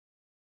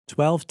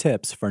12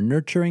 Tips for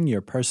Nurturing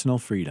Your Personal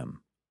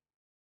Freedom.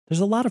 There's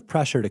a lot of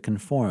pressure to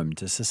conform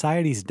to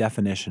society's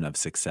definition of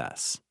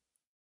success.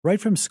 Right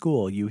from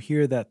school, you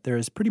hear that there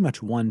is pretty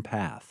much one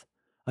path: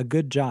 a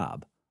good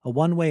job, a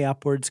one-way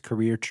upwards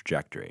career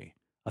trajectory,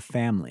 a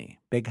family,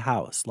 big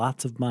house,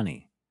 lots of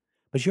money.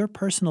 But your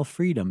personal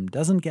freedom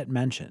doesn't get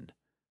mentioned,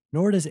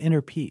 nor does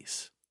inner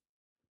peace.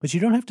 But you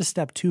don't have to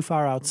step too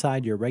far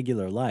outside your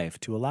regular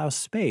life to allow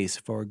space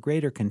for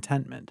greater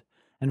contentment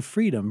and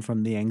freedom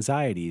from the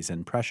anxieties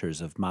and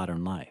pressures of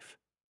modern life.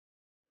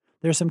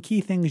 There are some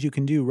key things you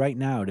can do right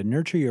now to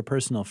nurture your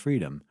personal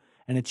freedom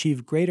and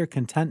achieve greater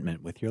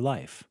contentment with your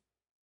life.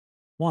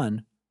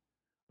 1.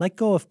 Let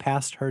go of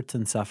past hurts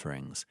and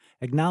sufferings,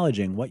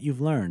 acknowledging what you've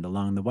learned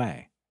along the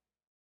way.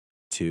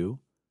 2.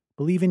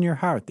 Believe in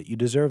your heart that you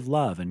deserve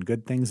love and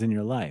good things in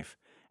your life,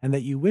 and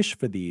that you wish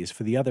for these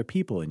for the other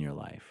people in your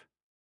life.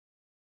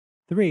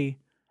 3.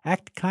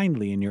 Act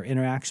kindly in your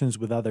interactions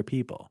with other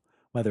people,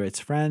 whether it's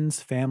friends,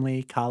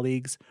 family,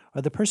 colleagues,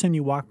 or the person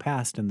you walk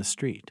past in the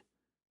street.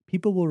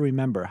 People will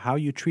remember how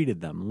you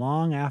treated them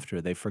long after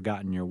they've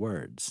forgotten your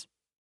words.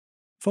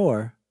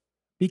 4.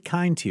 Be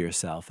kind to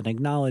yourself and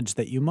acknowledge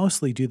that you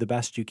mostly do the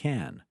best you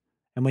can,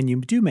 and when you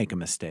do make a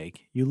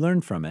mistake, you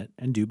learn from it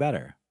and do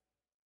better.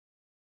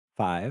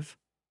 5.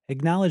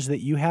 Acknowledge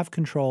that you have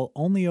control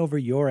only over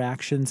your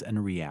actions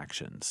and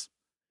reactions.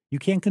 You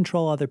can't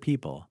control other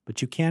people,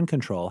 but you can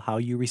control how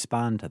you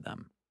respond to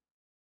them.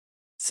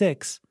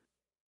 6.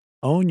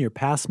 Own your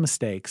past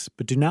mistakes,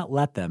 but do not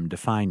let them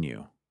define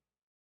you.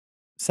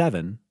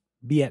 7.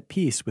 Be at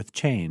peace with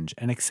change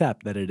and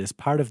accept that it is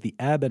part of the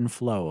ebb and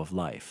flow of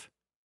life.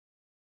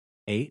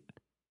 8.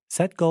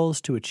 Set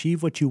goals to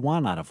achieve what you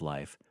want out of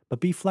life, but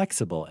be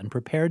flexible and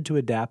prepared to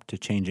adapt to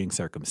changing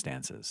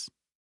circumstances.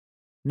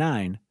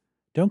 9.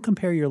 Don't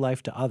compare your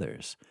life to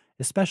others,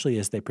 especially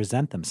as they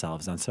present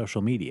themselves on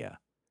social media.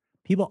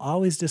 People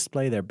always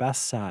display their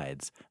best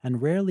sides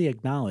and rarely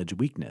acknowledge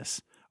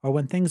weakness or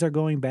when things are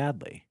going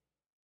badly.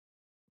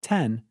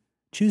 10.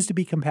 Choose to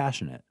be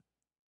compassionate.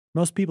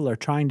 Most people are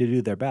trying to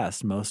do their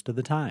best most of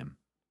the time.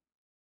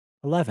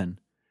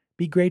 11.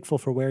 Be grateful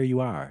for where you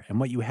are and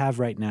what you have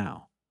right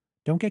now.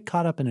 Don't get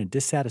caught up in a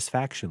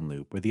dissatisfaction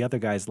loop where the other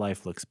guy's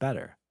life looks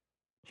better.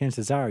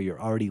 Chances are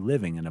you're already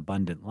living an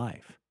abundant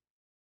life.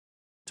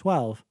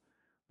 12.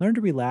 Learn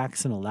to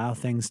relax and allow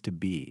things to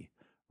be,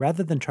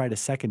 rather than try to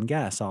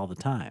second-guess all the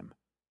time.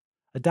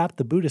 Adopt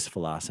the Buddhist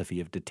philosophy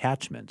of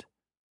detachment.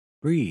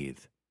 Breathe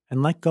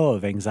and let go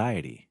of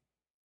anxiety.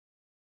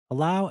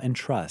 Allow and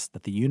trust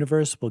that the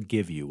universe will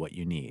give you what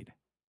you need.